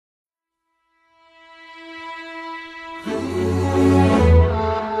Bring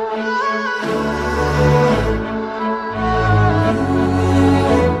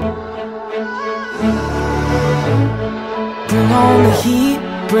on the heat,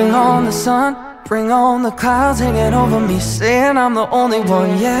 bring on the sun, bring on the clouds hanging over me, saying I'm the only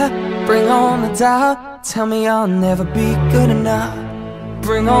one, yeah. Bring on the doubt, tell me I'll never be good enough.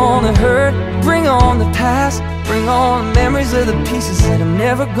 Bring on the hurt, bring on the past, bring on the memories of the pieces that I'm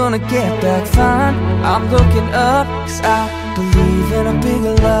never gonna get back. Fine, I'm looking up, 'cause I believe in a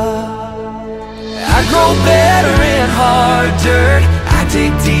bigger love. I grow better in hard dirt, I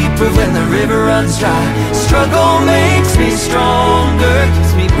dig deeper when the river runs dry. Struggle makes me stronger,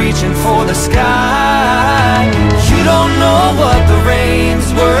 keeps me reaching for the sky. You don't know what the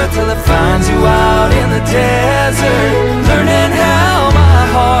rain's worth till it finds you out in the desert. Learning how my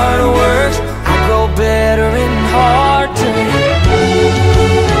heart works, I grow better in hard dirt.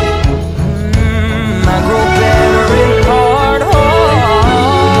 I grow better in hard dirt.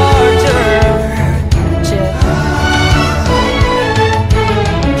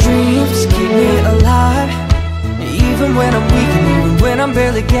 Dreams keep me alive, even when I'm weak and even when I'm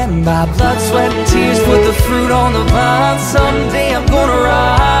barely getting by. Blood, sweat, and tears put the fruit on the vine. Someday I'm gonna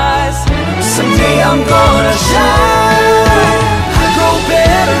rise, someday I'm gonna shine. I grow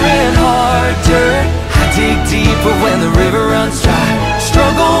better in hard dirt, I dig deeper when the river runs dry.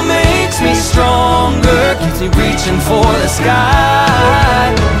 Struggle makes me stronger, keeps me reaching for the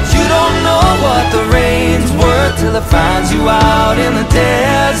sky. You don't know what the rain's worth till it finds you out in the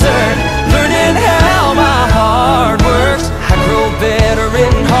desert. Learning how my heart works, I grow better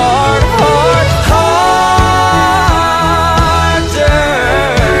in hard dirt.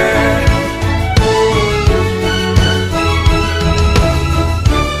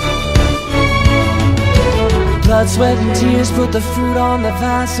 Blood, sweat, and tears put the fruit on the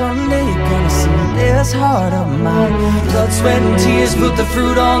vine. Someday you're gonna see this heart of mine. Blood, sweat, and tears put the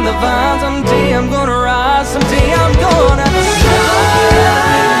fruit on the vine. Someday I'm gonna rise, someday I'm gonna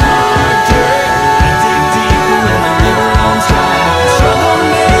shine.